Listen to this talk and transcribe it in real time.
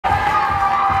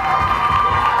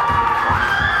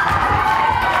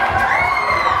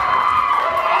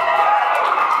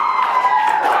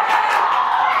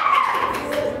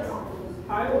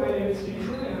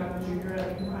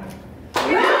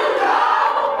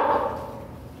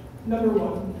Number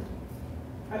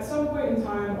 1. At some point in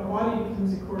time, a body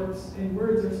becomes a corpse and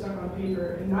words are stuck on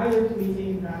paper, and neither can be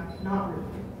taken back, not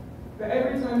really. But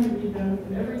every time you read them,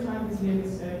 and every time his name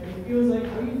is said, it feels like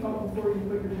how you felt before you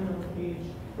put your pen on the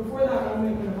page. Before that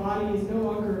moment when a body is no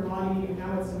longer a body and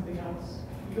now it's something else.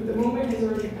 But the moment has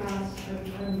already passed at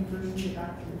the time you first read it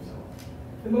back to yourself.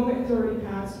 The moment has already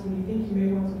passed when you think you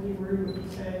may want to reword what you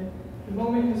said. The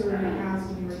moment has already passed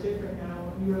and you are different now.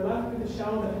 You are left with a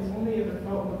shell that has only ever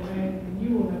felt one way, and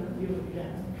you will never feel it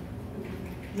again.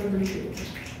 Number 2.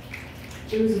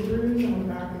 There was a bruise on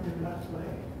the back of your left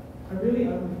leg. A really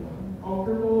ugly one, all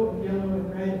purple and yellow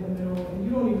and red in the middle, and you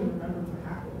don't even remember what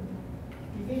happened.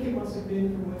 You think it must have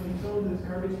been from when you filled those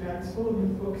garbage bags full of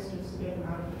new books just to get them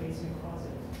out of the basement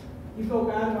closet. You felt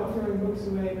bad about throwing books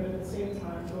away, but at the same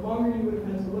time, the longer you would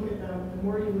have had to look at them, the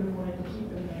more you would have wanted to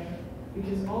keep them there,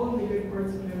 because all of the good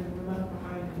parts of them were left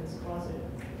behind in this closet.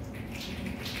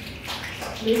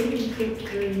 Maybe you took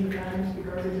carrying the bags to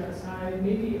garbage outside,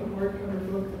 maybe a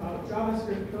hardcover book about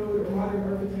JavaScript code or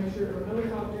modern architecture or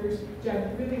helicopters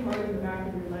jabbed really hard in the back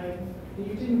of your leg, and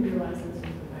you didn't realize this until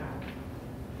now.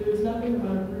 There is nothing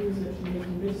about a bruise that should make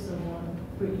you miss someone,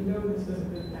 but you know this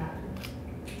doesn't really matter.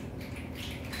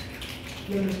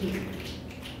 Number 2.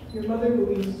 Your mother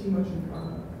believes too much in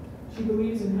karma. She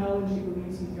believes in hell and she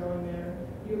believes he's going there.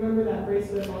 You remember that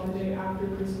bracelet on the day after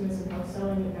Christmas and how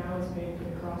selling it now is made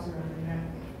with a cross around your neck.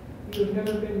 You have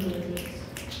never been religious,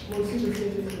 more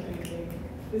superstitious than anything.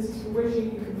 This is for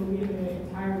wishing you could believe in it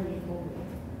entirely and wholly.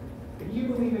 But you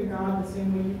believe in God the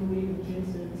same way you believe in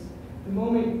jinxes. The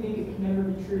moment you think it can never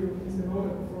be true is the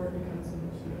moment before it becomes the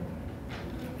most real.